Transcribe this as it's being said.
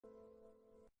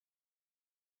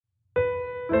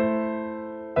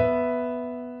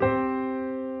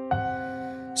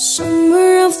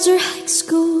Summer after high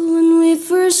school when we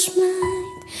first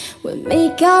met, we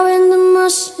make out in the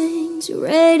Mustang to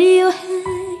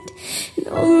Radiohead. And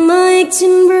on my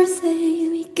 18th birthday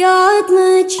we got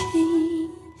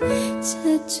matching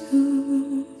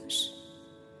tattoos.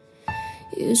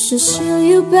 Used to steal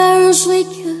your parents'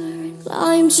 liquor and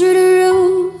climb to the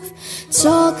roof,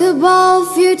 talk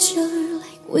about future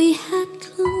like we had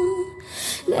clue.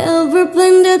 Never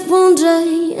planned that one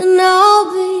day and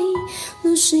I'll be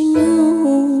losing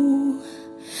you.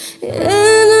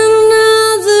 In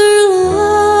another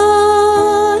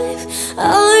life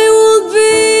I will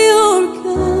be your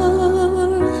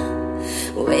girl.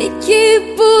 We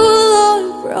keep all our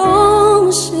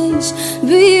promises,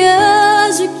 be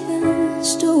as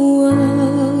against the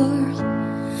world.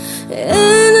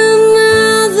 In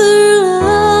another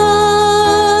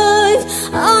life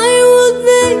I would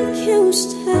make you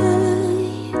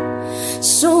stay,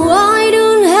 so I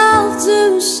don't have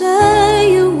to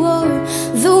say you were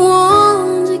the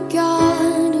one that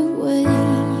got away,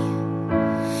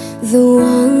 the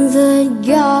one that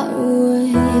got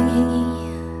away.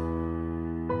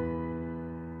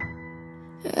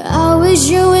 I wish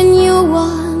you and you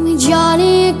one with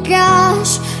Johnny and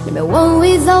Cash, never one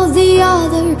without the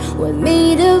other, we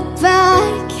made a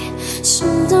pact.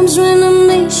 Sometimes when I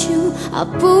miss you, I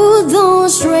put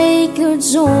those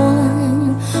records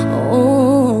on.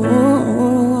 Oh,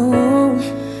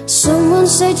 someone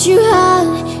said you had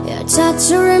your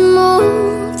tattoo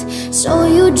removed, saw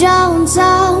you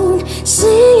downtown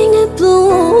singing the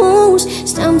blues.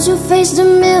 It's time to face the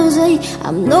music,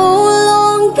 I'm no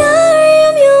longer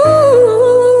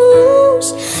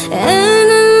amused. And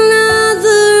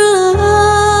another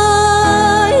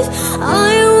life I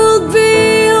will be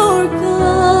your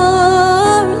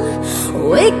girl.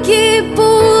 We keep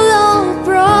all our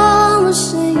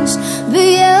promises, be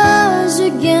us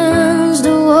against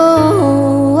the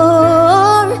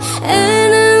war.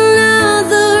 And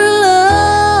another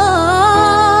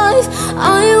life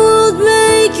I would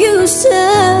make you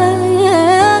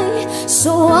stay,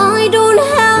 so I don't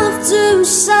have to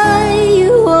say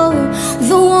you were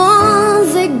the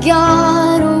one that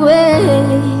got away,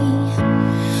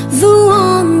 the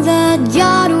one that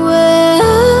got away.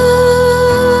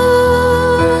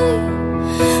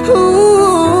 Oh,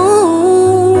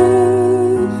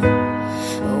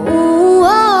 oh,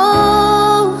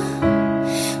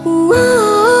 oh, oh,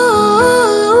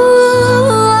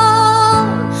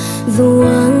 the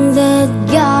one that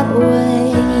got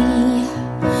away.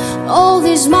 All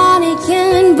this money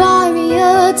can't buy me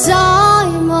a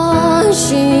time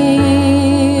machine.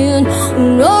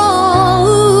 No,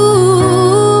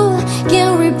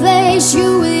 can't replace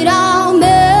you without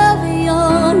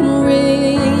million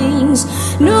rings.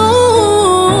 No,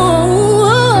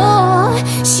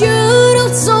 should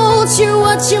have told you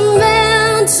what you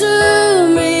meant to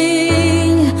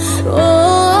me. Oh,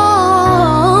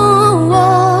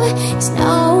 it's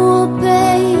now I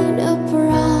pay the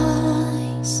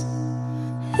price.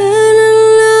 In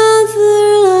another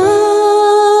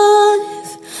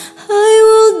life I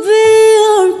will be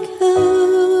your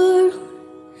girl.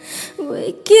 We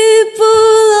keep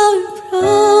all our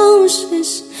promises,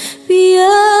 be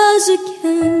us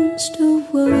against the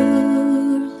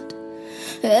world.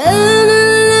 In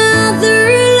another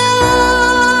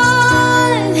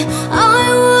life I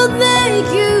will make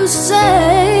you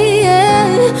stay,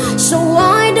 so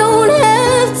I don't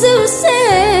have to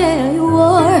say you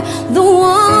are the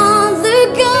one that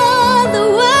got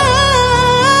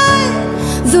away,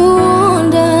 the one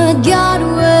that got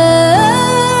away.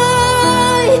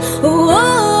 Oh, oh,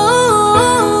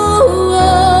 oh,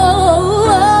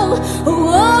 oh,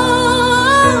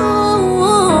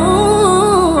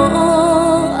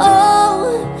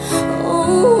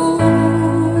 oh,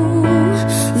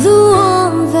 the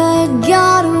one that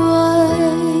got away.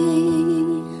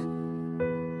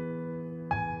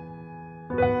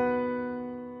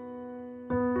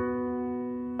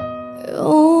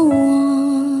 Oh,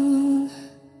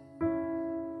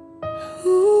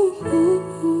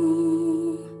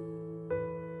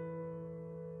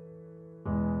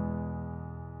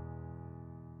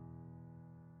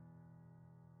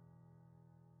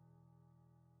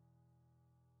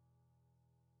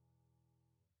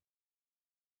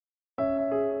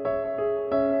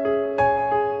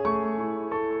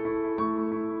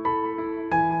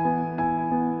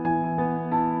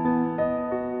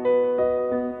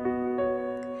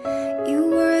 you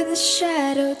were the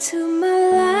shadow to my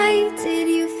light. Did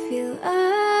you feel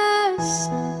us?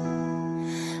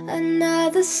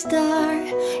 Another star,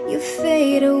 you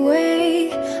fade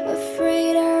away.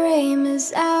 Afraid our aim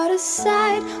is out of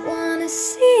sight. Wanna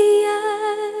see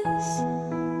us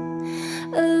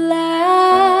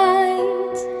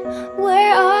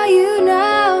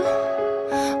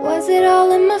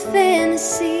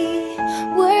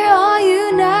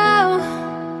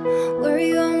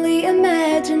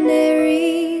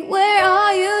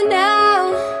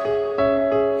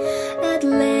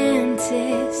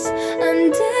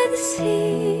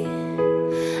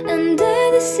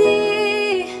the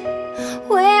sea.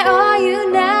 Where are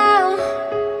you now?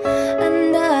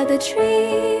 Another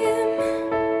dream.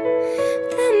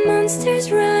 The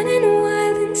monster's running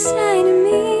wild inside of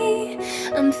me.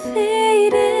 I'm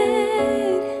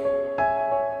faded,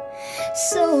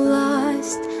 so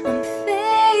lost, I'm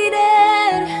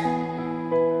faded,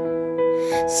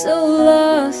 so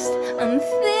lost, I'm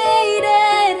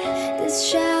faded. This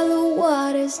shallow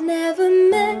water's never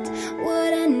meant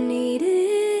what I needed.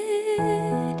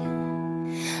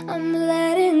 I'm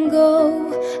letting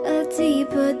go, a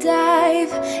deeper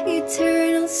dive,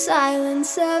 eternal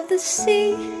silence of the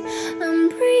sea. I'm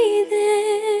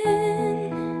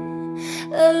breathing,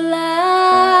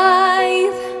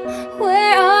 alive.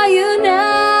 Where are you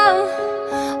now?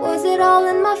 Was it all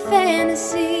in my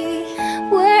fantasy?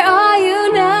 Where are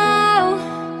you now?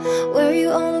 Were you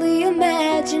only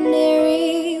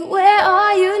imaginary? Where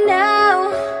are you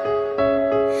now?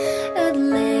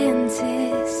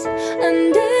 Atlantis,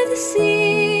 under the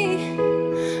sea,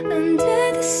 under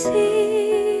the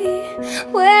sea.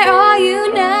 Where are you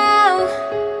now?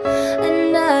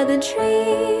 Another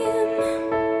dream.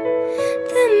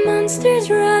 The monster's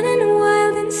running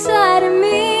wild inside of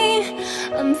me.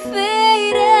 I'm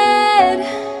faded,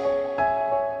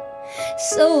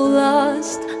 so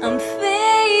lost, I'm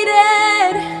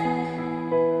faded,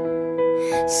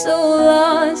 so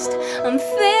lost, I'm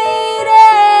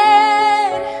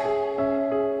faded,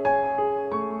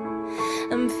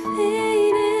 I'm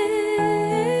faded,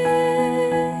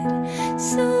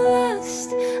 so lost,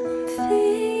 I'm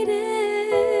faded.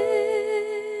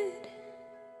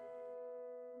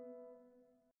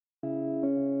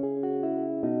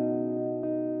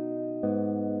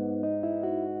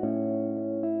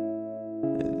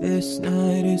 This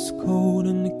night is cold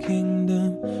in the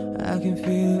kingdom. I can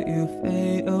feel you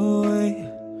fade away.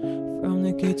 From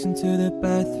the kitchen to the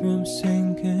bathroom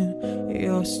sinking,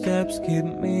 your steps keep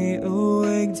me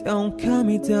awake. Don't cut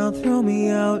me down, throw me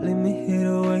out, leave me here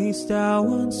to waste. I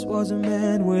once was a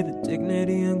man with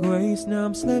dignity and grace. Now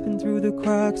I'm slipping through the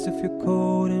cracks of your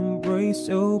cold embrace.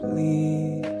 So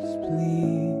please,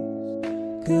 please,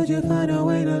 could you find a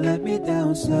way to let me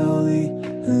down slowly?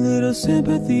 A little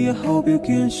sympathy, I hope you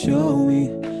can show me.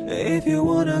 If you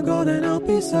wanna go, then I'll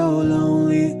be so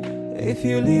lonely. If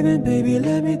you're leaving, baby,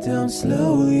 let me down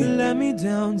slowly. Let me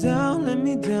down, down, let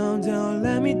me down, down,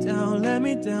 let me down, let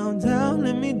me down, down,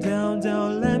 let me down,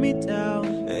 down, let me down.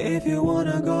 If you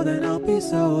wanna go, then I'll be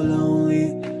so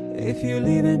lonely. If you're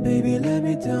leaving, baby, let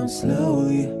me down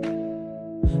slowly.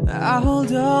 I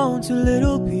hold on to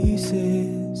little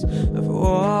pieces of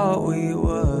what we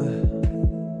were.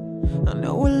 I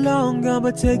know we're long gone,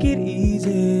 but take it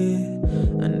easy.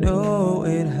 I know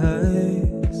it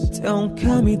hurts. Don't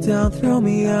cut me down, throw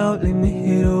me out, leave me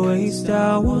here to waste.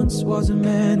 I once was a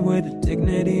man with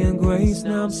dignity and grace.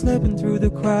 Now I'm slipping through the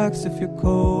cracks of your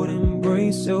cold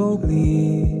embrace. So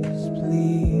please,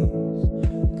 please,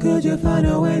 could you find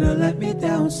a way to let me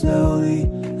down slowly?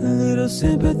 A little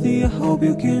sympathy, I hope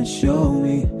you can show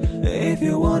me. If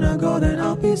you wanna go, then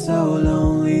I'll be so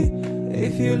lonely.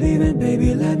 If you're leaving,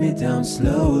 baby, let me down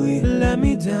slowly. Let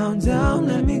me down, down,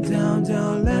 let me down,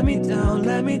 down, let me down,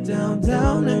 let me down,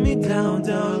 down, let me down,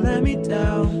 down, let me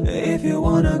down. If you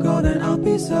wanna go, then I'll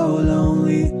be so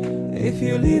lonely. If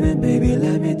you're leaving, baby,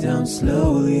 let me down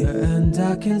slowly. And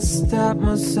I can't stop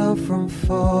myself from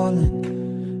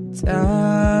falling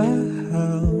down.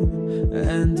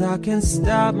 And I can't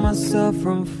stop myself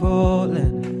from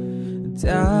falling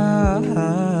down.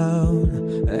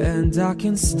 And I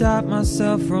can't stop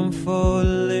myself from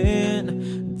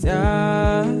falling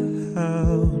down.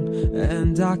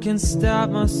 And I can't stop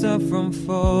myself from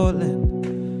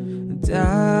falling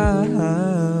down.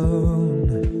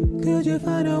 Could you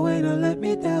find a way to let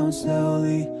me down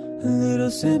slowly? A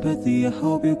little sympathy, I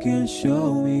hope you can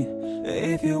show me.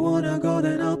 If you wanna go,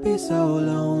 then I'll be so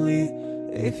lonely.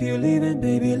 If you're leaving,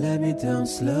 baby, let me down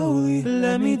slowly.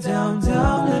 Let me down,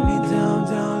 down, let me down,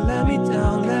 down, let me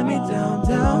down, let me down,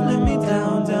 down, let me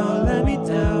down, down, let me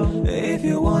down. If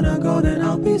you wanna go, then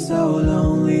I'll be so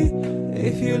lonely.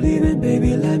 If you're leaving,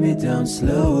 baby, let me down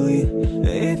slowly.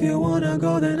 If you wanna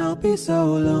go, then I'll be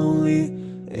so lonely.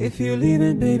 If you're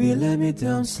leaving, baby, let me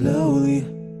down slowly.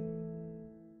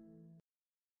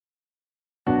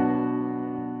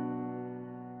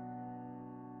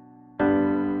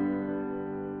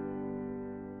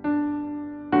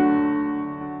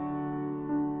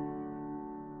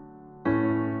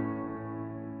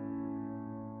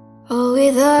 Oh,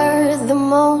 it hurt the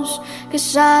most,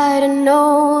 'cause I don't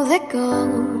know that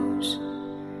goes.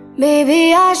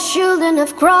 Maybe I shouldn't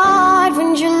have cried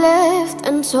when you left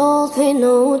and told me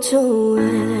no to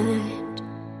it.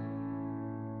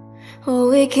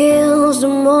 Oh, it kills the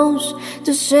most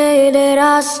to say that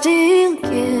I still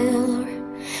care.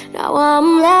 Now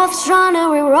I'm left trying to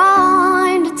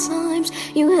rewind the times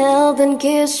you held and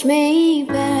kissed me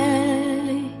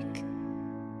back.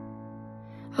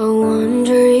 I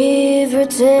wonder if you're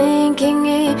thinking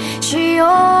is she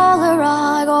all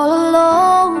right all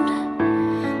alone.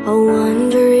 I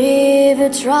wonder if you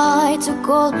tried to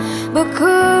call but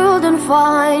couldn't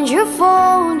find your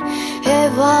phone.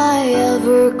 Have I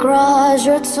ever crossed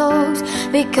your toes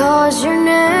because your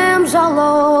name's all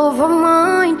over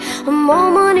mine? A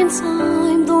moment in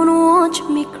time, don't watch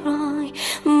me cry.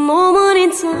 A moment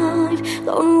in time,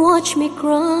 don't watch me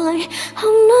cry.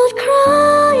 I'm not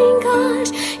crying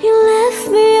 'cause you left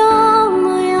me on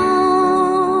my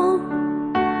own.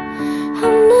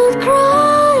 I'm not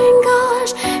crying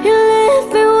 'cause you left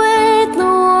me with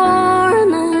no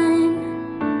warning.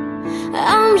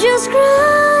 I'm just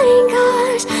crying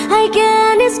 'cause I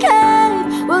can't escape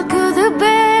what could have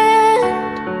been.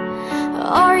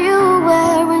 Are you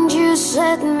aware when you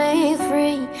set me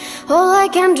free? All I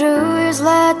can do is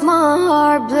let my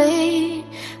heart bleed.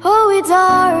 Oh, it's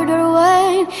harder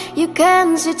when you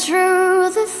can see through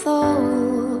the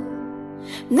thought.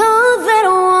 Not that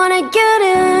I wanna get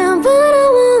in, but I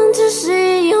want to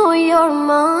see how your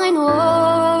mind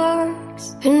works.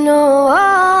 And know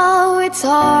how it's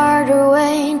harder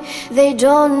when they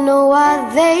don't know what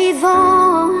they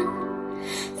don't.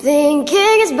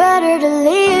 Thinking it's better to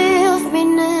leave,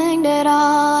 meaning that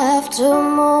I have to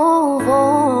move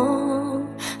on.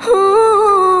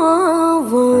 Oh,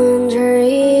 I wonder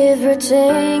if you're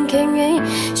thinking ain't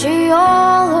she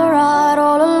all right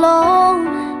all alone.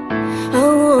 I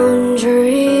wonder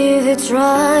if you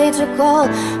tried to call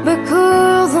but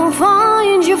couldn't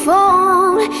find your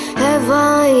phone. Have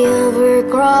I ever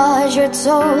crossed your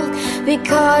toes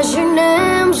because your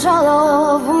name's all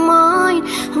over mine?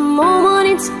 A moment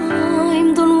in time,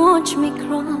 don't watch me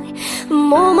cry. A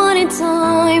moment in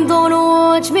time, don't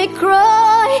watch me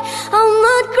cry. I'm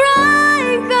not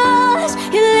crying 'cause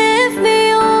you left me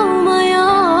on my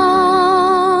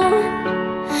own.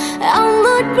 I'm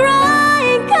not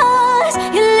crying 'cause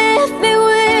you left me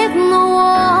with no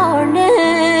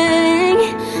warning.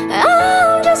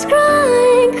 I'm just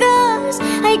crying 'cause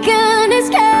I can't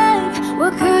escape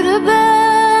what could have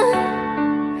been.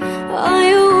 Are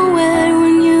you aware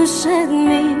when you set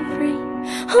me free?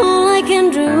 All I can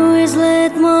do is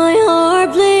let my heart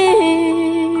bleed.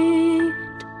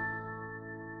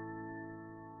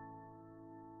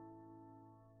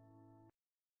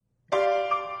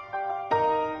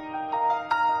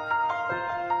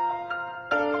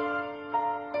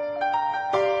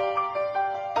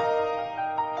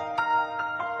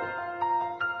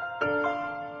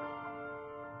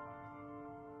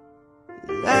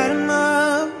 Light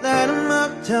 'em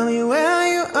up, tell me where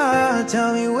you are,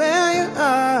 tell me where you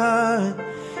are.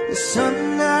 The summer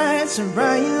nights and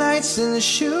bright lights and the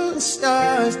shooting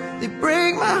stars, they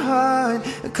break my heart.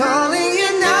 I'm calling you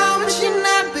now, but you're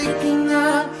not picking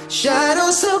up.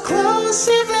 Shadows so close,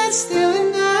 if that's still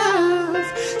enough.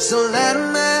 So light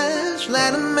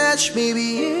a match, baby,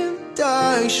 in the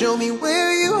dark. Show me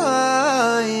where you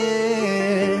are,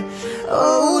 yeah.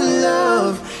 Oh,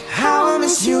 love, how I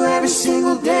miss you every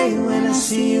single day when I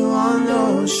see you on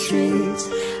those streets.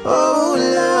 Oh,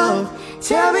 love,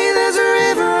 tell me there's a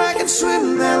river I can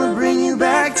swim that will bring you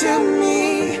back to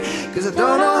me. 'Cause I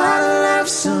don't know how to love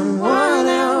someone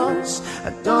else.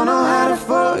 I don't know how to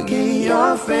forget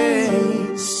your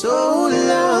face. Oh,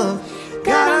 love,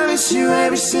 God, I miss you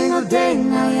every single day.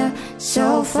 Now you're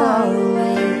so far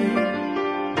away.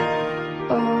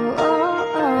 Oh,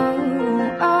 oh, oh,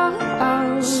 oh,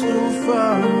 oh. So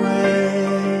far away.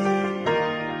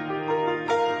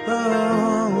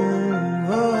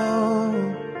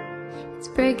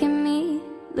 Breaking me,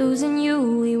 losing you.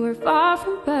 We were far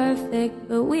from perfect,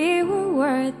 but we were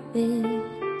worth it.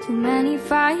 Too many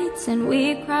fights and we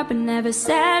cried but never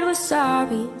said we're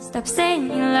sorry. Stop saying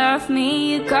you love me,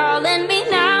 you're calling me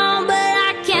now, but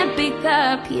I can't pick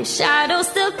up. Your shadow's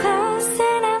still close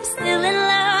and I'm still in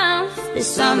love. The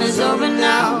summer's over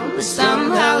now, but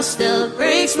somehow still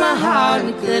breaks my heart.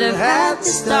 We could have had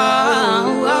the start.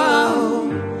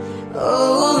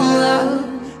 Oh, love,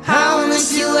 how I miss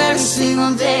you every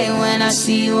single day when I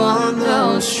see you on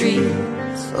those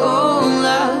streets. Oh,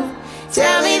 love,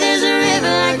 tell me there's a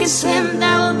river I can swim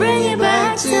that will bring you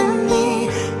back to me.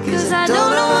 'Cause I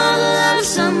don't know how to love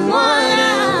someone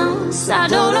else. I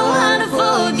don't know how to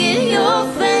forget your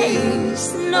face.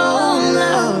 No,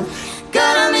 love,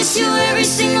 God, I miss you every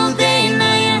single day.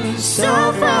 Now you're so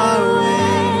far away.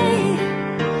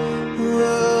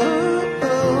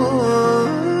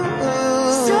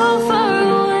 So far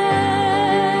away.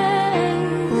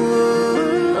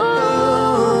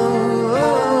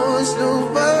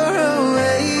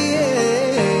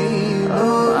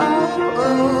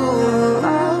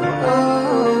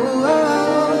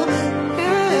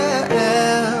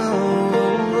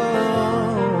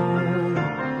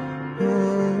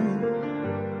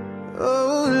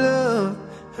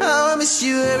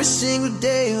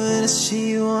 when I see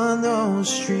you on those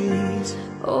streets.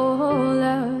 Oh,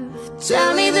 love,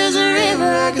 tell me there's a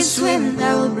river I can swim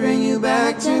that will bring you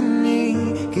back to me.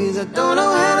 'Cause I don't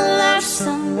know how to love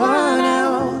someone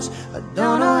else, I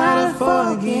don't know how to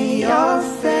forget your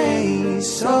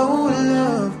face. Oh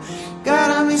love, God,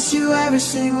 I miss you every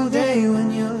single day when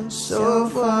you're so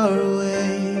far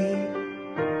away.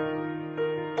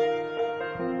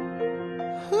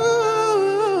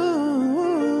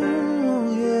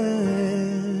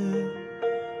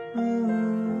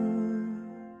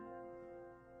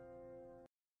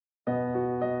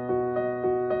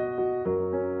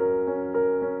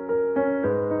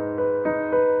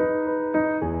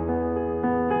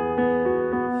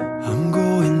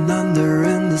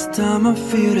 Time I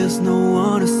feel there's no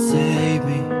one to save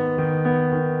me.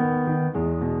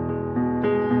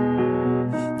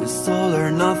 This all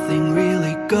or nothing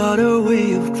really got a way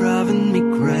of driving me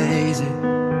crazy.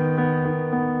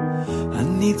 I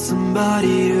need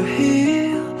somebody to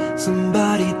heal,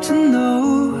 somebody to know,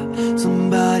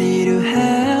 somebody to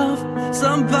have,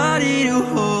 somebody to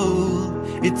hold.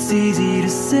 It's easy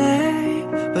to say,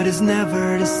 but it's never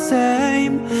the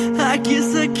same. I guess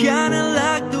I kinda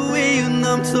like the way you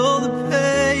numbed all the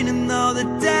pain, and now the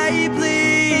day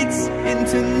bleeds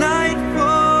into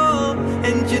nightfall,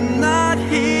 and you're not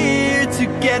here to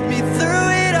get me through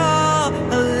it all.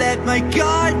 I let my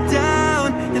guard down,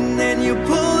 and then you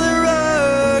pull the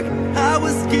rug. I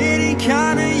was getting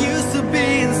kinda used to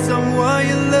being someone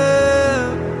you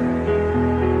love.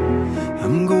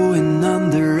 I'm going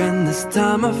under, and this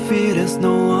time I feel there's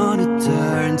no one to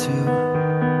turn to.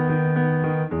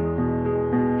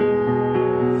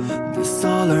 This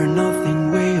all or nothing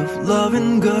way of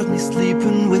loving got me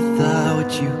sleeping without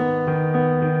you.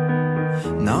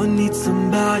 Now I need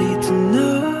somebody to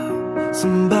know,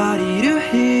 somebody to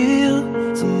heal,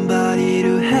 somebody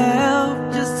to help,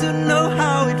 just to know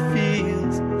how it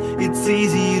feels. It's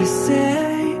easy to say,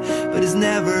 but it's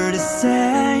never the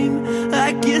same. I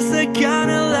guess I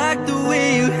kinda like the way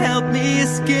you help me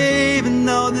escape. And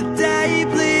now the day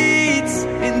bleeds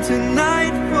into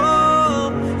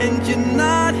nightfall, and you're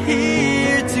not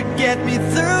here to get me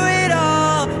through it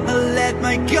all. I let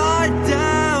my guard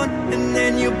down, and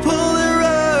then you pull the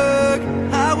rug.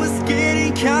 I was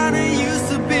getting kinda used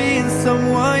to being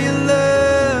someone you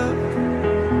love.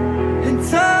 And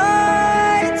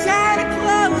I try to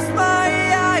close my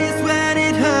eyes when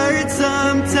it hurts.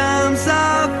 Sometimes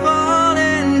I fall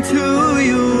into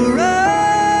your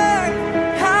arms.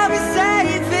 I'll be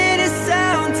safe in the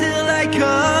sound till I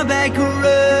come back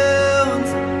around.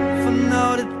 For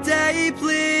now the day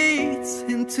bleeds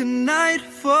into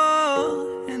nightfall,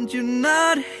 and you're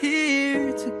not here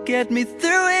to get me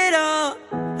through it all.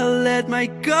 I let my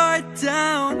guard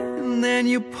down, and then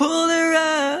you pull the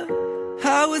rug.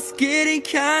 I was getting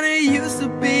kinda used to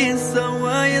being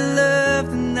someone you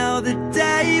loved, and now the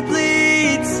day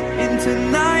bleeds into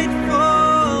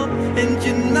nightfall, and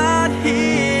you're not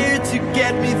here to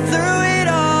get me through it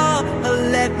all. I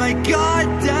let my guard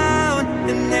down,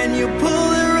 and then you pull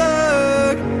the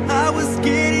rug. I was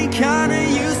getting kinda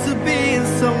used to being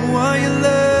someone you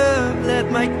love. Let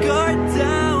my guard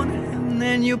down, and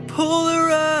then you pull the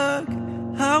rug.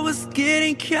 I was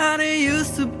getting kinda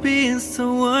used to being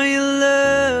someone you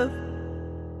love.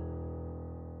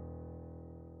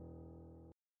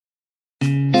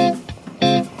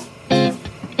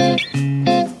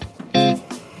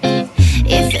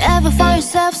 If you ever find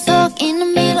yourself stuck in the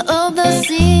middle of the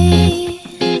sea,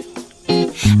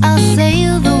 I'll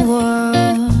sail the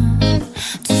world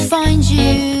to find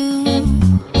you.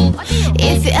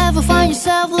 If you ever find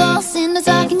yourself lost in the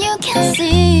dark and you can't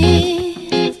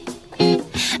see,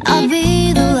 I'll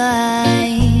be the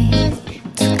light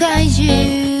to guide you.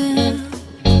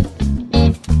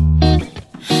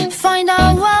 Find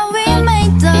out what we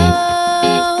made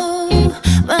of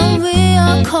when we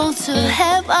are called to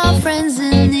help our friends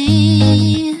in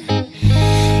need.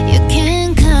 You can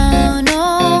count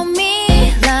on me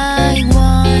like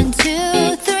 1,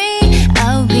 2, 3,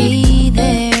 I'll be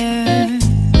there.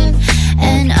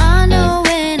 And I know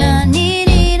when I need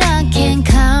it, I can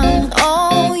count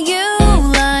on you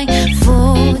like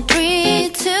 4, 3,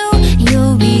 2,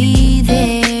 you'll be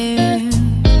there.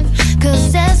 'Cause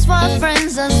that's what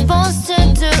friends are supposed to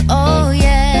do, oh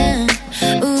yeah.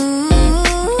 Ooh,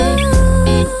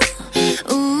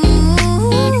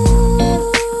 ooh.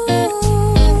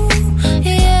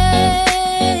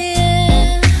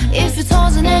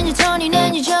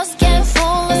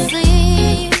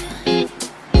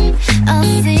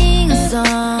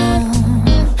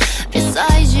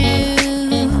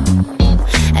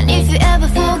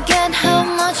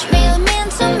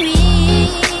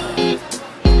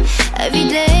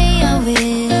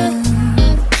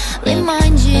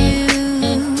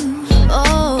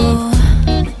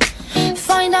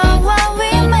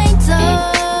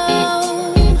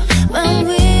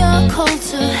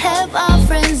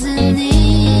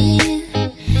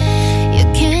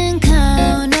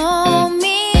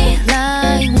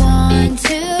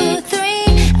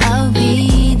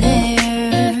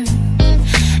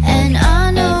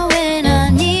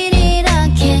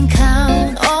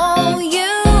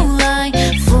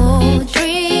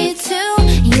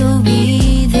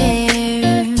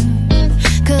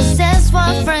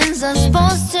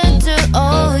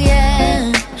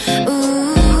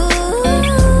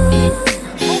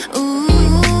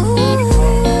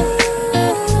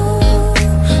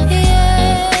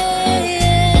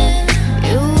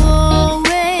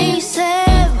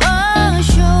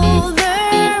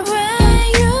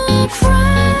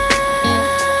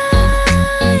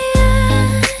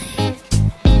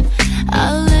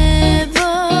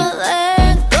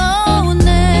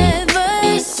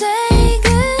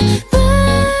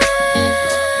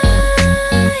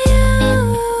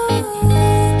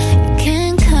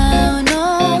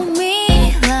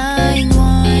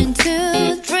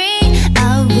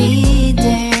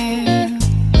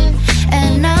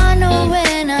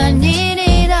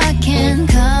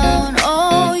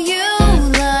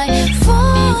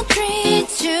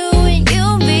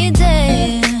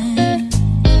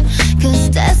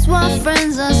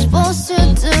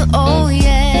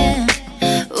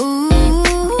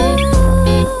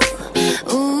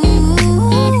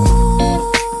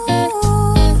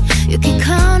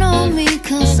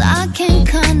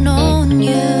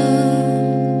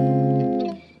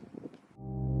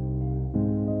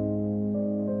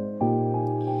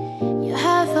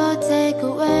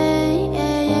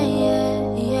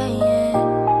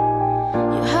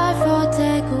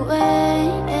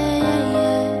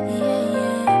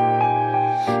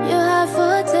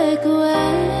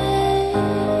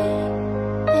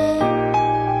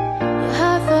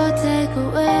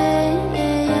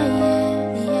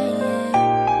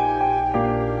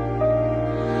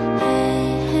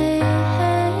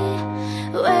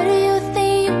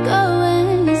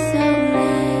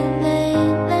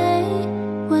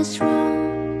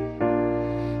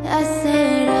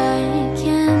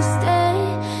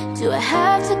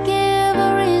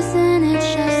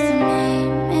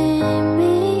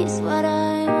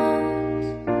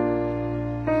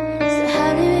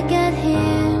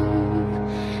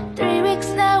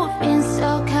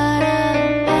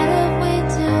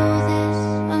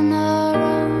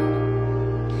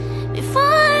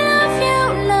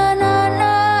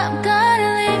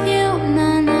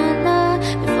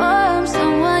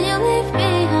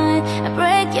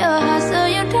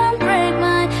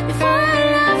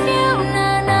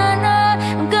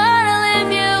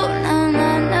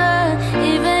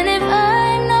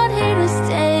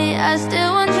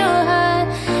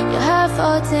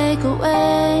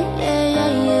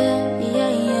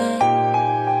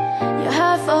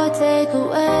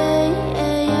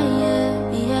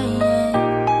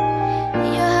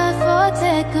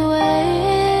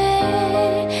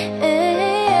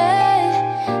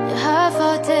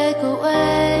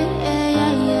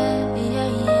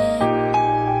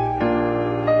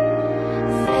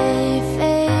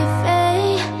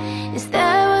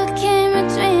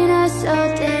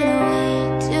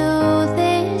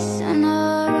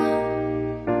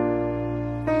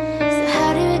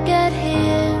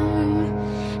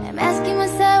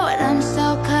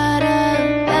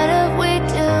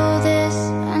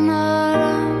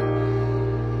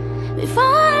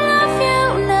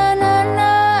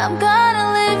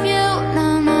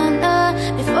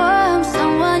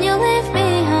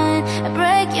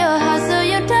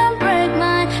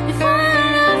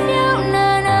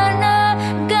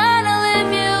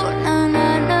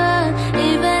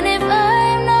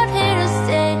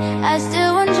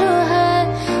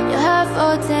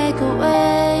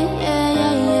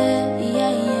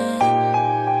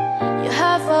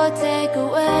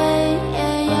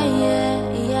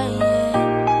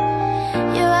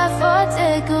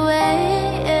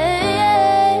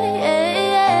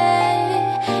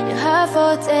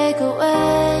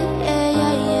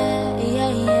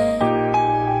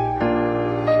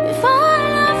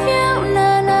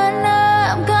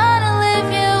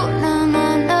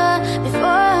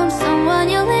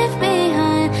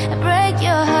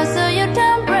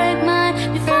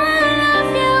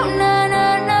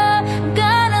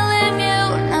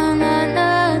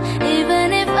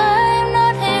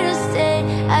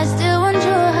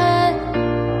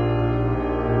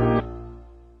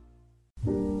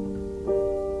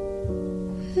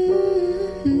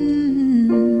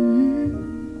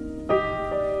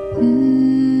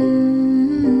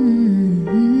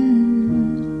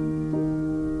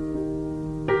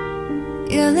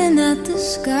 yelling at the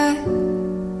sky,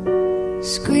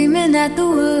 screaming at the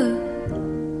world.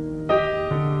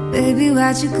 Baby,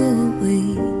 why'd you go away?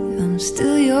 I'm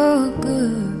still your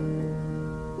girl.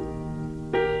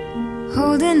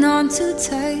 Holding on too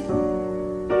tight,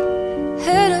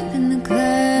 head up in the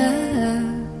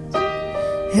clouds.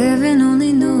 Heaven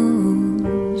only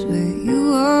knows where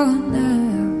you are now.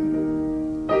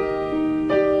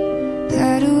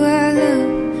 How do I love?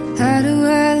 How do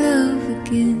I love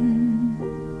again?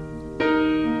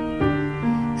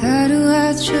 How do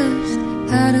I trust?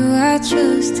 How do I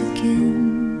trust again?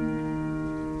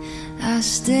 I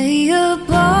stay up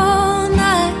all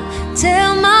night,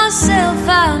 tell myself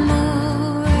I'm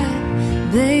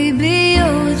alright. Baby,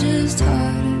 you're just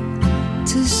harder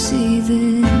to see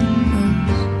than most.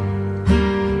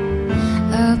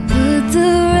 I put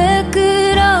the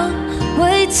record on,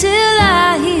 wait till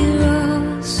I hear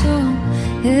a song.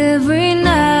 Every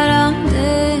night I'm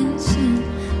dancing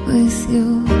with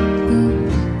your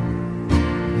ghost.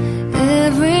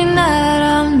 Every night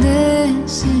I'm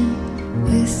dancing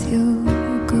with your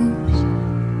ghost.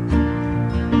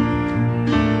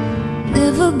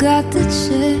 Never got the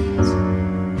chance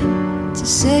to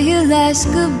say your last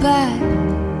goodbye.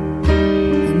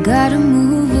 I gotta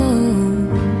move on,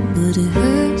 but it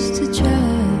hurts to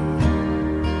try.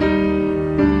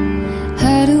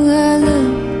 How do I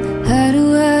love? How do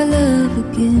I love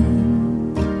again?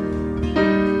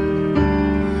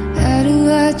 How do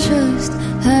I trust?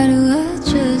 How do I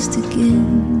trust again?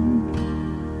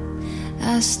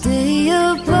 I stay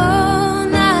up all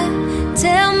night,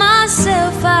 tell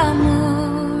myself I'm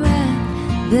alright.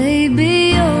 Baby,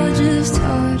 you're just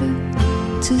harder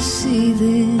to see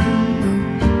than most.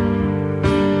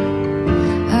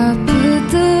 I put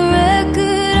the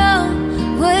record on,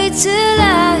 wait till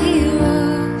I hear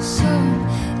a song.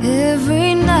 Every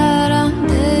night I'm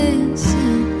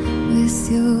dancing with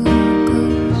your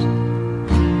ghost.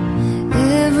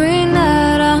 Every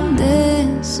night I'm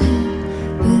dancing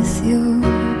with your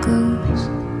ghost.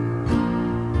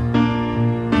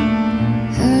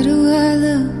 How do I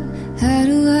love? How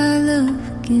do I love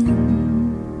again?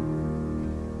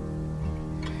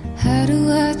 How do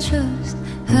I trust?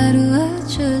 How do I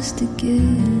trust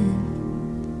again?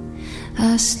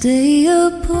 I stay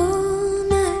up all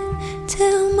night,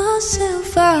 tell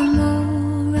myself I'm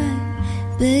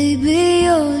alright. Baby,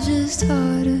 you're just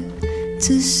harder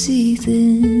to see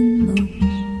than most.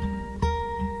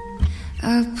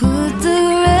 I put the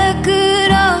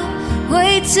record on,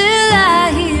 wait till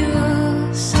I hear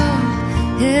a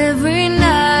song. Every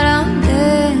night I'm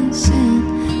dancing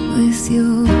with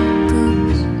your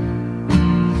ghost.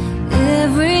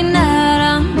 Every night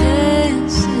I'm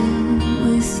dancing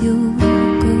with your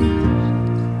ghost.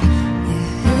 Yeah,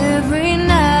 every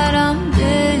night I'm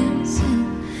dancing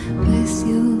with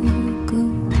your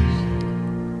ghost.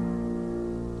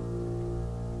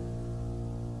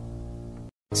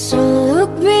 So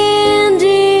look me in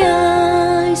the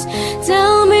eyes,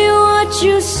 tell me what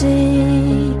you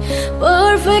see.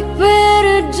 Perfect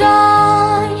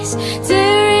paradise,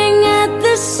 tearing at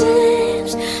the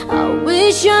seams. I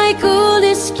wish I could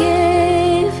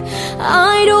escape,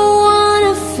 I don't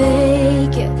wanna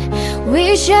fake it.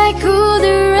 Wish I could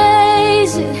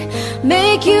erase it,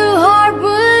 make you hard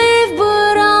believe,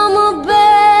 but I'm a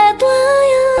bad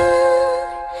liar,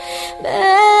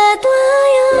 bad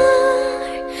liar.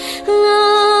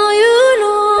 Now you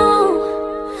know,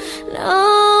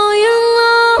 now you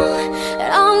know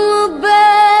that I'm a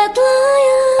bad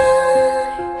liar,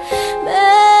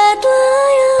 bad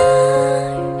liar.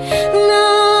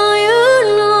 Now you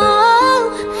know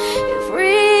you're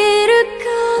free to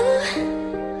go.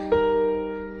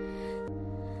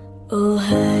 Oh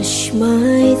hush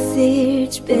my fear,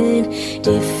 it's been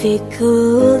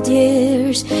difficult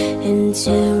years, and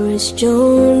terrorists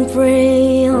don't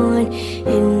prey on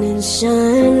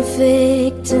innocent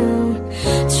victim.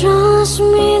 Trust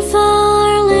me,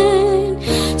 darling,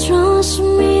 trust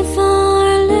me,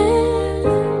 darling.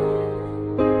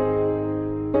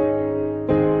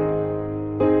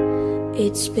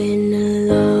 It's been a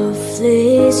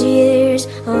loveless years,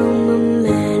 I'm a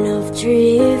man of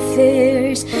three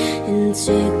fears: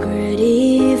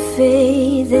 integrity,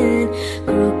 faith, and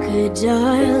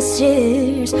crocodile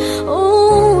tears.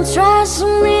 Oh, trust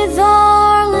me,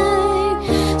 darling,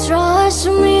 trust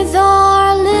me,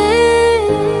 darling.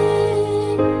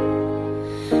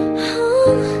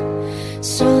 Oh,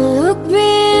 so look me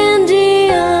in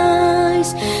the eyes,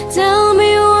 tell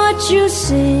me what you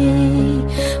see.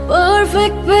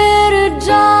 Perfect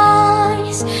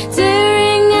paradise,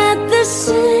 tearing at the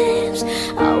seams.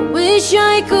 I wish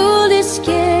I could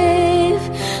escape,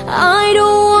 I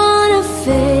don't wanna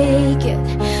fake it.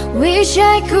 wish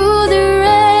I could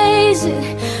erase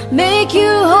it, make you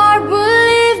hard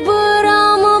believe, but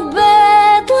I'm a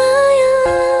bad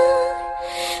liar,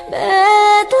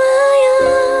 bad liar.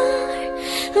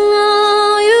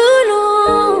 Now you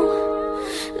know,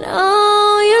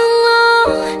 now you know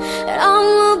that I'm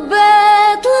a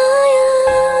bad liar,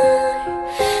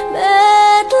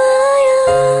 bad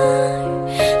liar.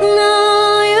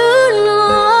 Now you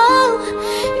know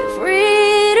you're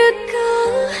free to go.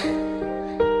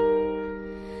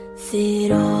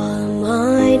 That all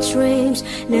my dreams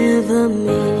never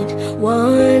meant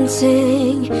one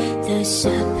thing. There's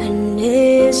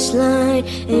happiness line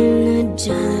in a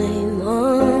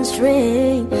diamond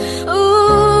string.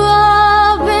 Oh,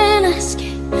 I've been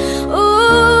asking,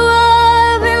 oh,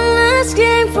 I've been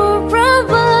asking for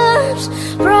problems,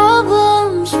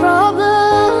 problems,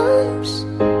 problems.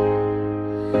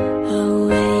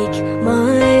 Awake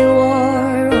my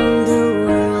war on the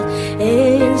world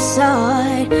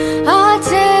inside. I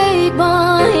take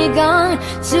my gun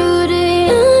to the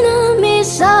enemy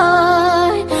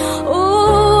side.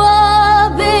 Oh,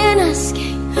 I've been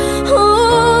asking,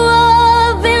 oh,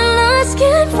 I've been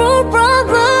asking for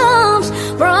problems,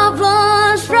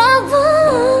 problems,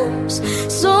 problems.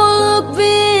 So look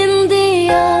me in the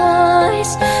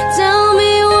eyes, tell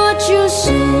me what you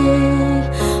see.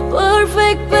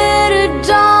 Perfect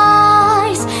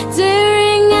paradise,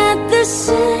 tearing at the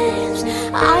seams.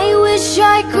 I wish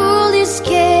I could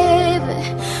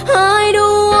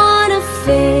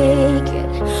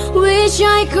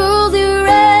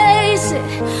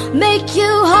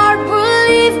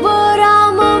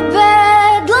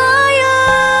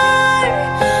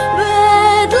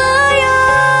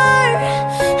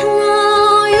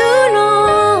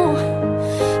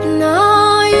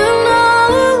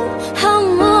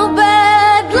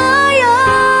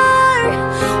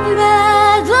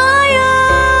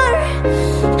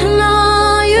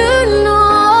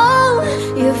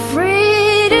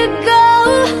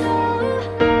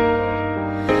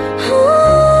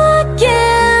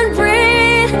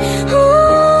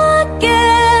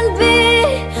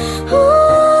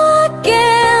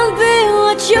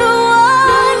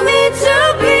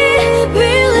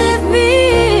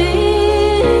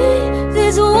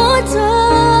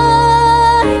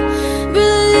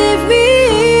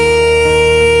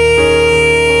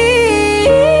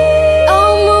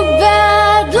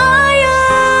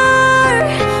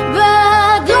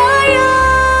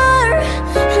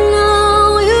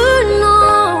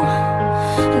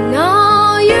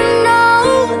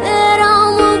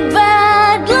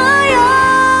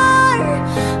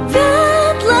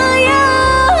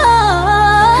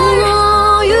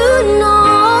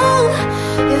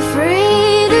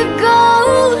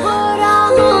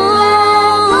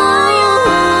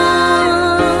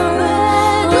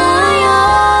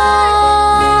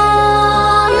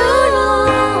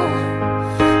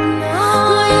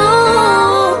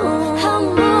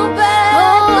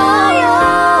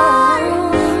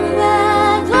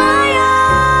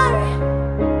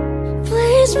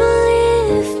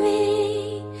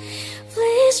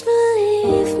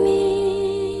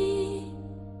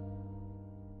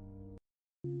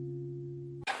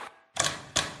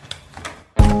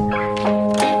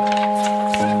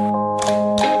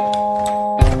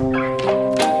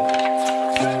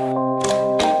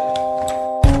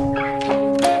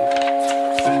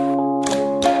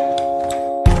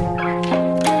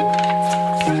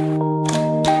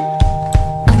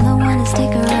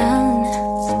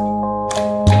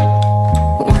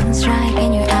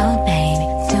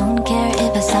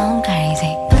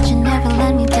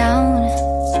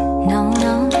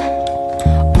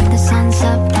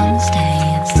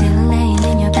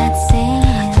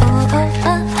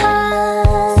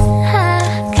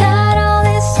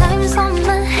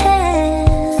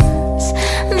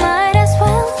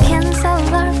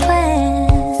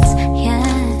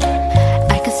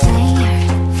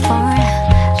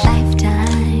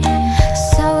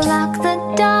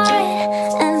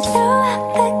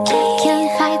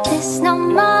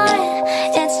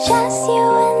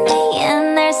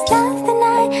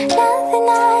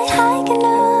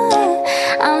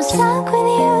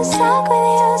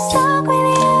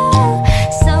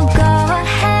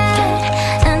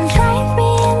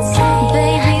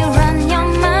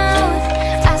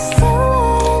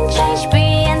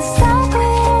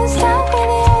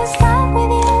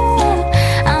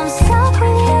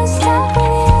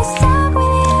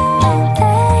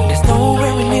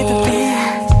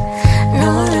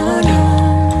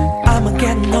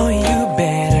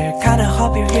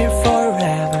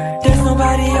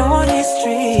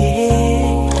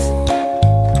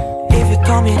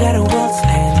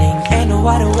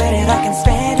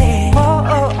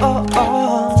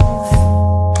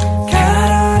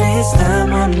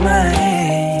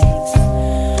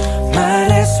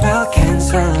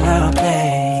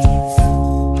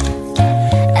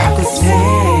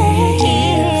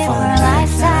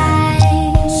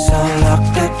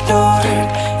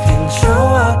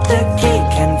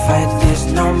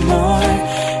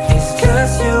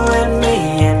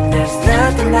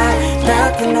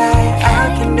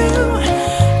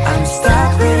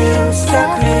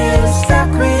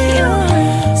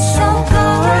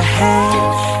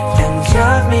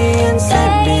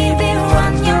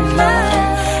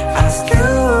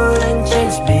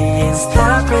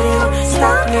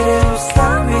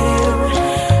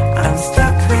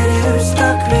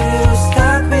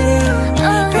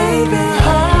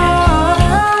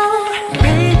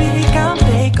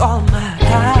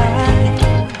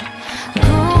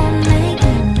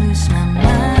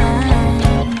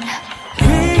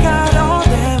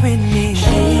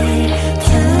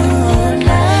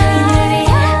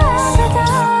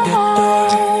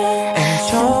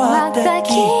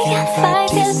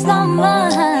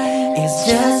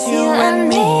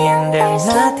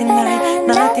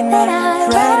nothing that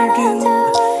I'd rather do.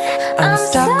 I'm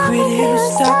stuck with you,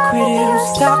 stuck with you,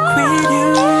 stuck with you.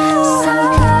 So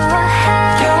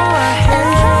go ahead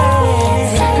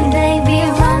and baby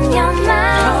run your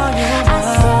mouth. I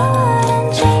still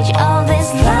wouldn't change all this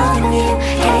loving you,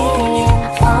 hating you,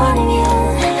 wanting you.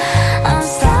 I'm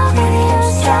stuck with you,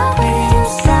 stuck with you,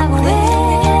 stuck with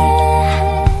you.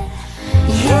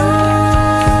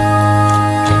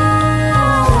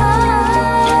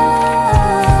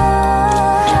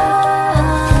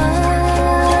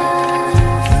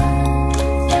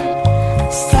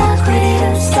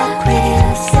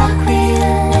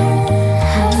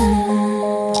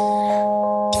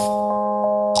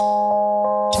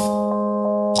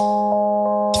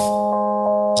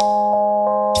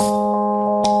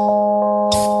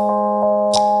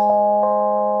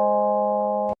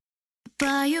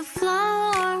 Buy you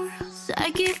flowers, I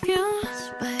give you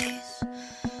space.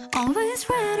 Always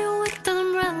ready with the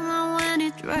umbrella when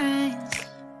it rains.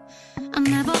 I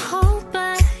never hold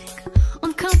back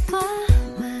on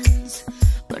compliments,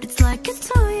 but it's like it's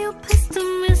all you pays to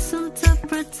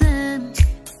misinterpreting.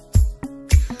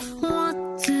 What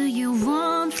do you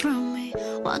want from me?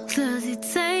 What does it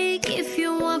take? If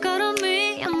you walk out on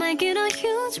me, I'm making a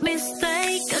huge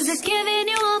mistake. Cause I'm giving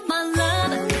you all my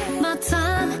love, my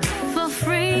time for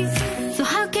free. So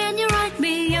how can you write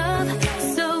me up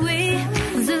so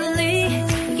easily?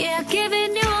 Yeah,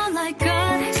 giving you all I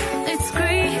got. It's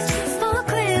crystal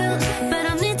clear, but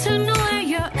I need to know where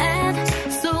you're at.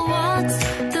 So what's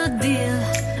the deal?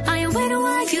 Are you waiting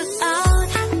while you out?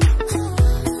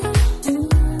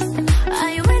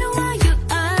 Are you waiting while you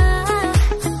out?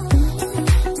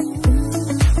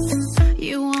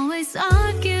 You always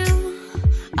argue,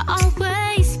 I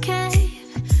always cave.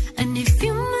 And if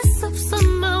you mess up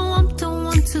somehow, I'm the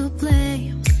one to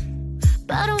blame.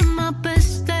 But on my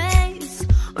best days,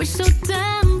 we're so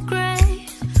damn great.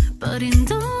 But in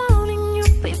the morning,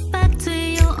 you'll be back to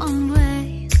your own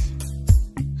ways.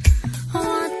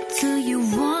 What do you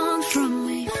want from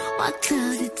me? What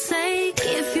does it take?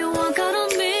 If you walk out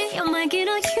on me, you're making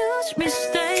a huge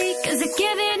mistake. Cause I'm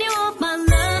giving you all my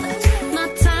love, my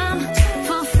time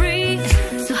for free.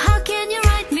 So how can you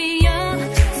write me up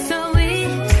so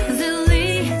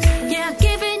easily? Yeah,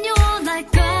 giving you all I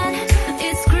got.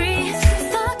 It's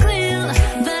crystal clear,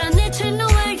 but I need to know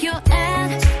where you're at.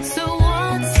 So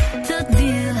what's the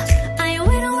deal? Are you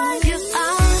waiting while you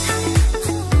out?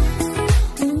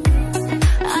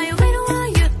 Are you waiting while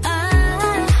you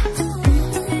out?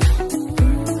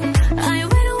 Are you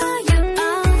waiting while you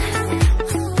out?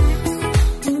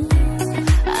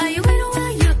 Are you waiting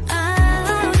while you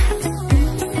out?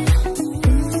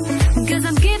 Cause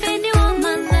I'm giving you all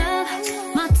my love,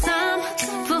 my time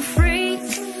for free.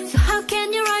 So how can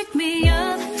you write me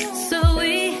up so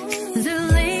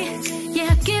easily?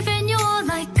 Yeah, giving you all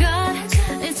I got.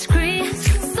 It's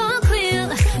crystal clear,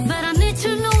 but I need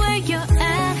to know where you're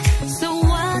at. So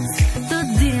what's the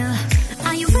deal?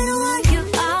 Are you waiting while you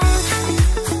out?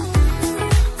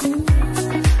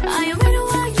 Are you waiting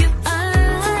while you out?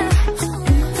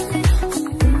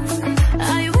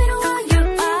 Are you waiting while you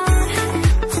out?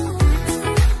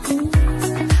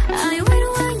 Are you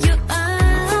waiting while you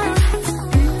out?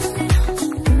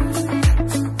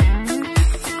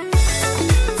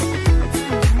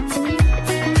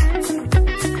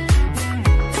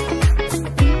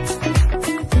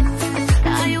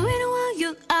 Are you waiting while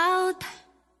you out?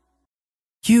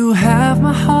 You have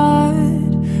my heart,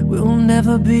 we'll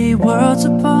never be worlds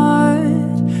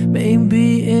apart.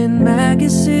 Maybe in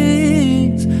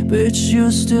magazines, but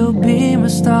you'll still be my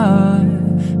star.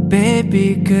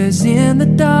 Baby, cause in the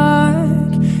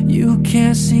dark, you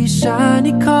can't see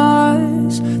shiny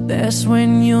cars. That's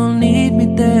when you'll need me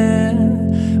there.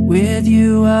 With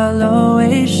you I'll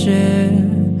always share.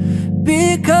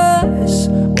 Because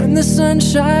when the sun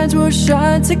shines, we'll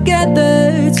shine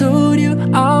together. Told you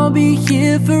I'll be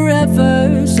here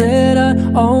forever. Said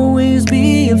I'd always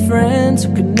be a friend.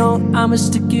 Took an oath I'ma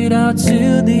stick it out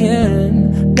till the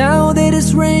end. Now that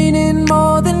it's raining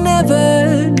more than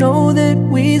ever, know that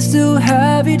we still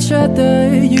have each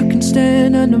other. You can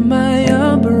stand under my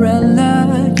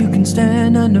umbrella. You can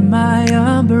stand under my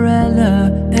umbrella.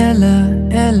 Ella,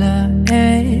 Ella,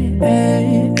 ay,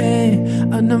 ay, ay.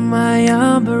 Under my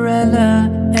umbrella.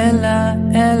 Ella,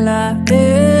 Ella,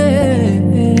 ay,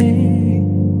 ay.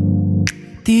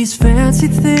 These fancy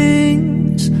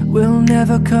things will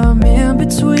never come in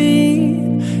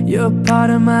between. You're part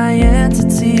of my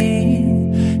entity,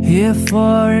 here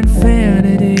for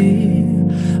infinity.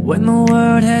 When the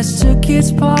world has took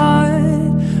its part,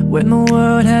 when the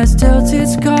world has dealt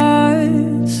its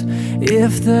cards,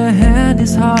 if the hand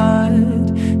is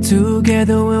hard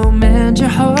Together we'll mend your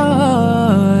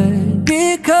heart.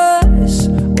 Because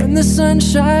when the sun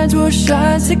shines, we'll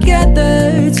shine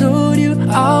together. Told you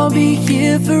I'll be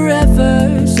here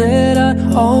forever. Said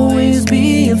I'd always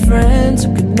be a friend.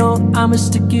 Took a note, I'ma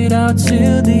stick it out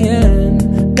till the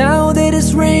end. Now that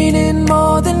it's raining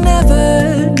more than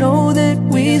ever, know that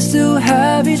we still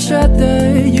have each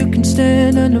other. You can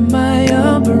stand under my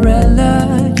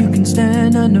umbrella. You can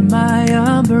stand under my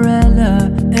umbrella.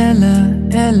 Ella,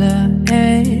 Ella,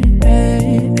 ay,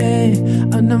 ay, ay.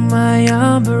 Under my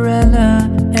umbrella.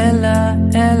 Ella,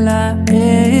 Ella,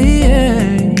 ay,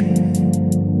 ay.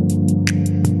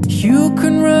 You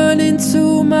can run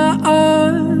into my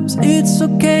arms. It's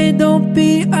okay, don't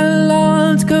be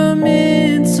alarmed. Come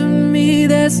into me,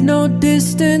 there's no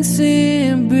distance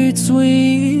in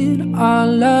between our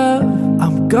love.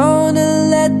 I'm gonna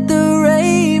let the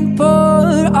rain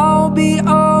pour. I'll be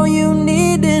all you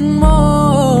need and more.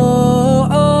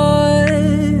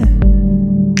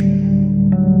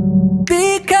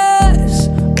 Because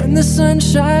when the sun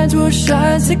shines, we'll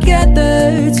shine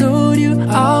together. Told you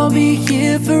I'll be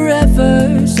here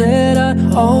forever. Said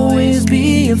I'd always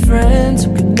be a friend.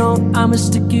 Took a note, I'ma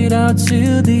stick it out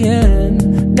till the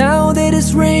end. Now that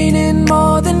it's raining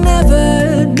more than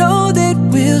ever, know that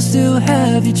we'll still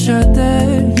have each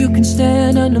other. You can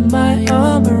stand under my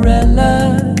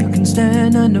umbrella. You can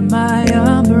stand under my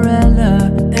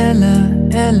umbrella. Ella,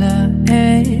 Ella,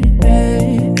 ay,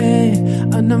 ay, ay.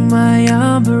 Under my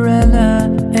umbrella.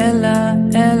 Ella,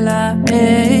 Ella,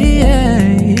 ay,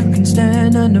 ay. You can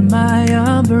stand under my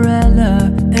umbrella.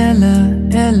 Ella,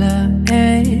 Ella,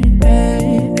 ay,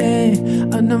 ay, ay.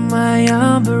 Under my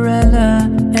umbrella.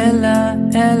 Ella,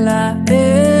 Ella,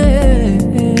 ay,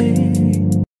 ay.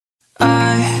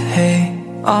 I hate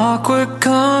awkward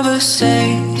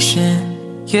conversation,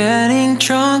 getting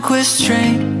drunk with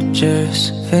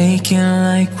strangers, faking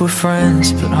like we're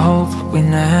friends, but hope we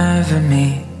never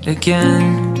meet again.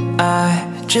 I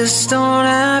just don't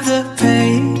have the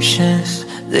patience.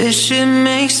 This shit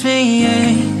makes me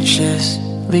anxious.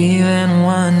 Leave and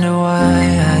wonder why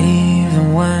I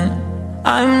even went.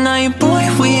 I'm not your boy,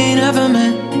 we ain't ever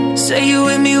met. Say you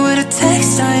with me with a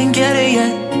text, I ain't get it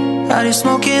yet. Out here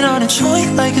smoking on a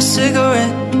joint like a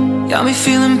cigarette. Got me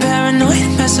feeling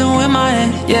paranoid, messing with my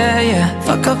head. Yeah, yeah.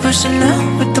 Fuck up pushing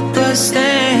out with the blood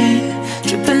stain,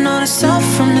 dripping on herself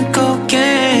from the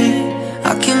cocaine.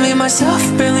 I can't leave myself,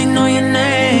 barely know your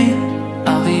name.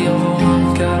 I'll be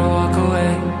overwhelmed, gotta walk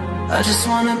away. I just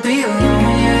wanna be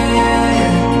alone, yeah, yeah,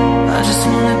 yeah. I just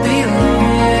wanna be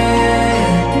alone, yeah, yeah,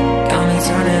 yeah. Got me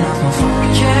turning off my phone,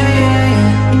 yeah, yeah,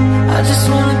 yeah. I just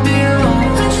wanna be alone,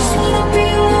 I just wanna be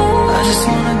alone. I just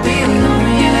wanna be alone,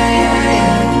 yeah, yeah,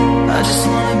 yeah. I just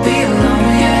wanna be alone,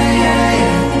 yeah, yeah,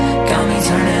 yeah. Got me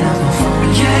turning off my phone,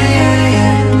 yeah, yeah,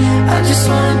 yeah. I just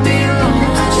wanna be alone,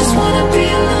 I just wanna be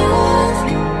alone.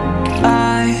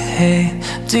 I hate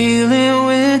dealing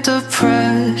with the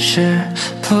pressure,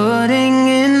 putting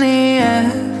in the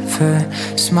effort,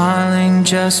 smiling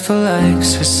just for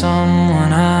likes for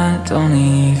someone I don't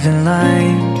even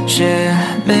like. Share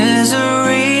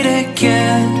misery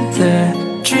together,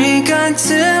 drink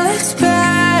until it's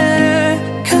better,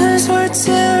 cause we're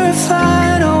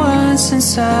terrified of what's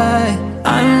inside.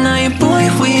 I'm not your boy,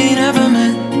 we ain't ever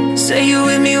met. Say you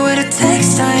with me with a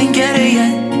text, I ain't get it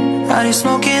yet. Out here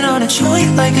smoking on a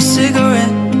joint like a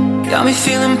cigarette. Got me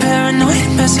feeling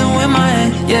paranoid, messing with my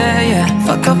head. Yeah, yeah.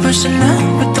 Fuck up pushing out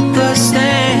with the blood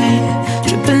stain,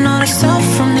 dripping on herself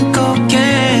from the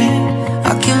cocaine.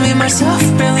 I can't leave myself,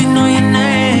 barely know your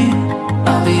name.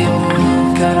 I'll be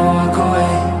overwhelmed, gotta walk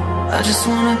away. I just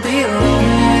wanna be alone,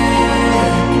 yeah, yeah,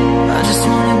 yeah. I just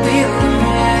wanna be alone,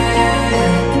 yeah, yeah,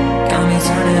 yeah. Got me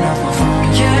turning off my phone,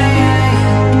 yeah, yeah,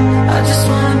 yeah. I just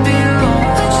wanna be alone,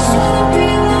 I just wanna be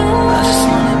alone. I just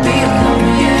wanna be alone,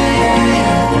 yeah, yeah,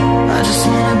 yeah. I just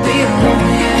wanna be alone,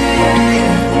 yeah, yeah,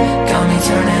 yeah. Got me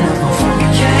turning off my phone,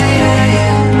 yeah, yeah,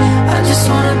 yeah. I just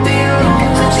wanna be alone,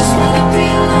 I just wanna be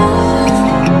alone.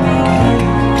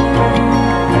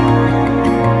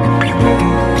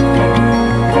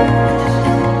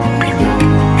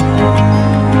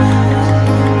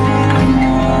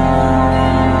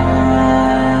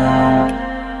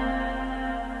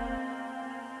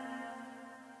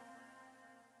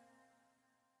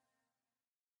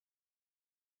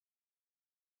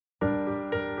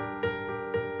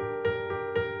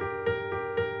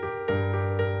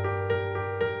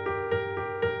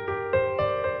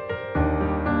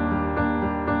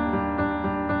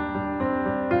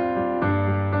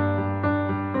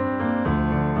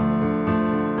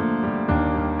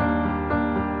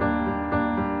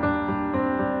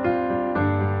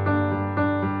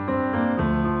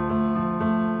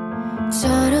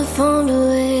 find a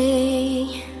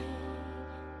way,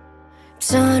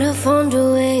 trying to find a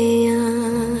way,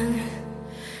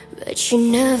 but you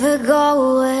never go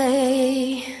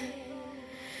away.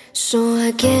 So I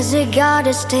guess I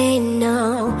gotta stay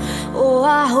now. Oh,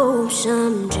 I hope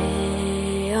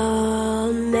someday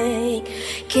I'll make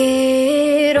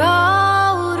it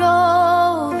out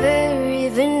of here,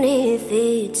 even if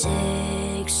it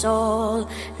takes all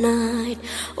night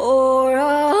or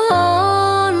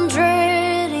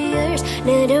 100 years.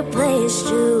 Need a place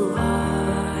to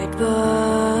hide,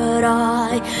 but I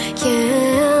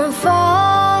can't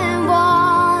find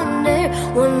one there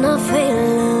when I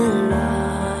feel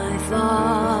alive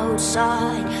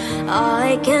outside. I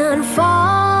can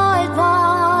fight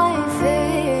my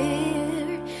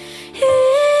fear.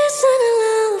 Isn't it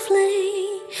lovely?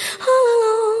 All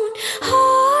alone,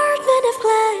 heart made of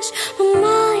glass, my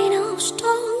mind of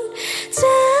stone,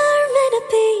 tear me to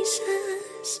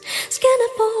pieces, skin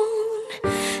and bone.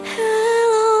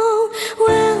 Hello,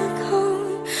 welcome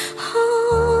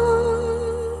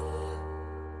home.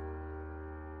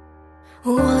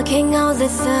 Walking out the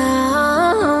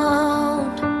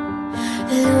sound,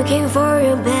 looking for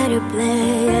a better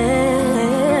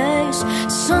place.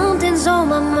 Something's on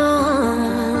my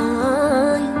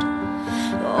mind,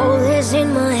 always in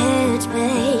my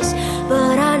headspace.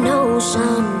 But I know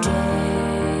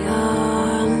someday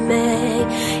I'll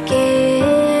make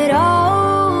it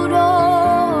out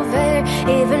of here,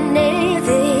 even if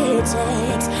it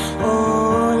takes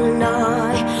all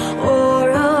night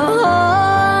or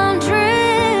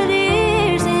 100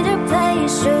 years. Need a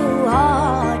place to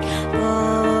hide,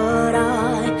 but I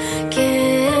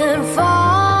can't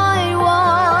find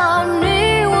one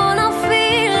near when I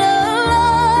feel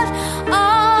alive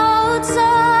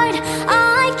outside. I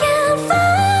can't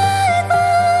find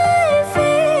my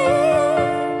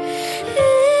fear.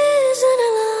 Isn't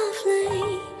it lovely?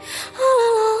 All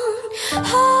alone,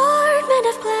 heart made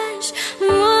of glass,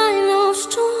 mind of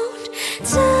stone,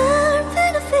 tear me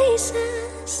to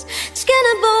pieces, skin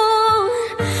and bone.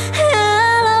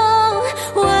 Hello,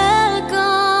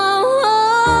 welcome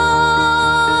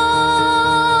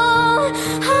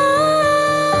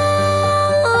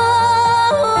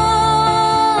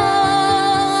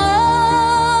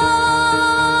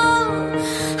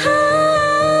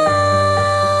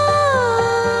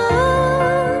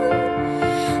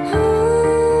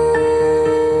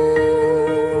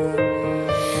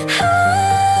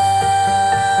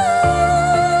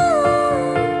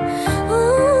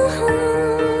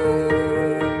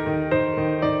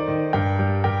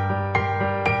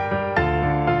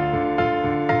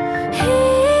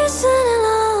Isn't it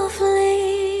lovely?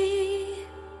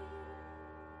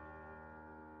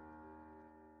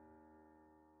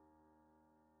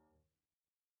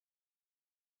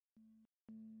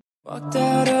 Walked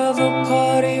out of a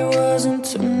party, wasn't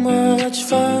too much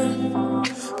fun.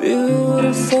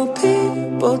 Beautiful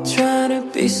people trying to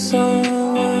be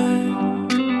someone.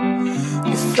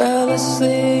 You fell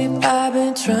asleep, I've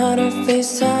been trying to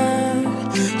FaceTime.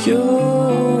 You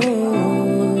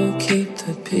keep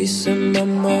the peace in my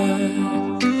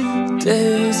mind.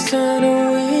 Days turn to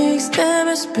weeks, damn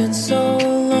it's been so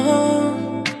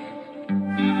long.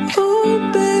 Oh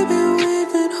baby,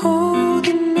 we've been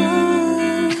holding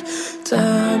on.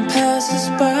 Time passes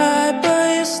by, but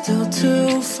you're still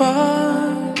too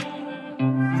far.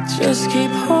 Just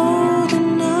keep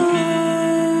holding on.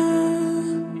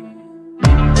 I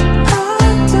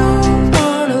don't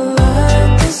wanna let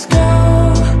this go.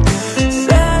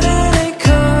 Saturday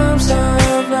comes,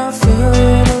 I'm not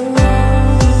feeling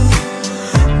alone.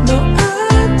 No, I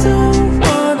don't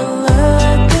wanna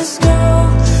let this go.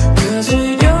 'Cause when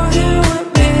you're here with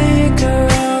me,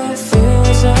 girl, it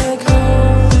feels like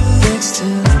home. Next to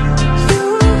you.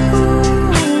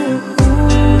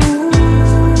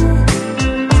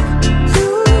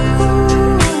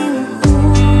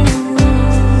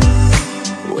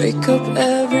 Wake up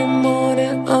every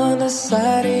morning on the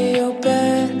side of your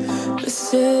bed. The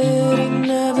city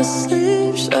never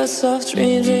sleeps, shuts off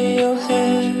dreams in your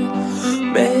head.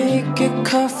 Make your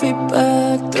coffee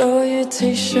black, throw your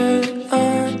t-shirt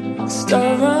on.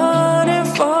 Start running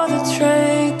for the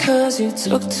train, 'cause you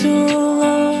took too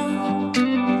long.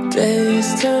 Days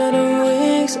turn to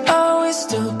weeks, are we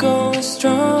still going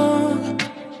strong?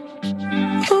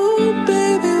 Oh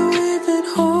baby, we've been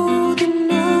holding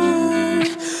on.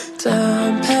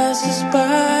 Time passes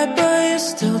by, but you're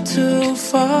still too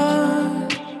far.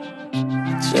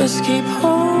 Just keep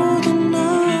holding on.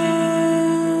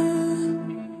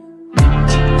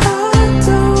 I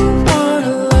don't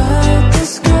wanna let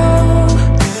this go.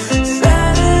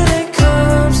 Saturday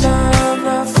comes, I'm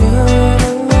not feeling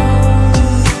alone.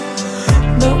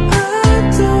 No,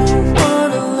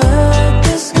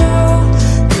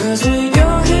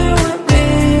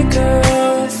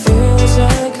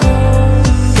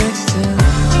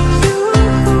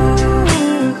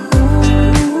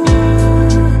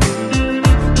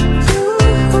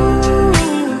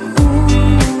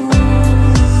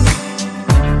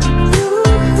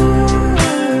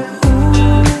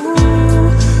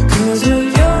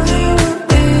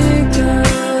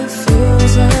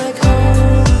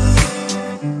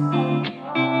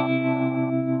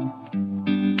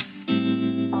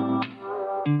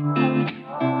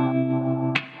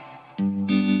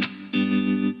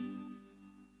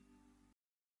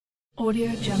 Audio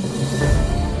Jungle.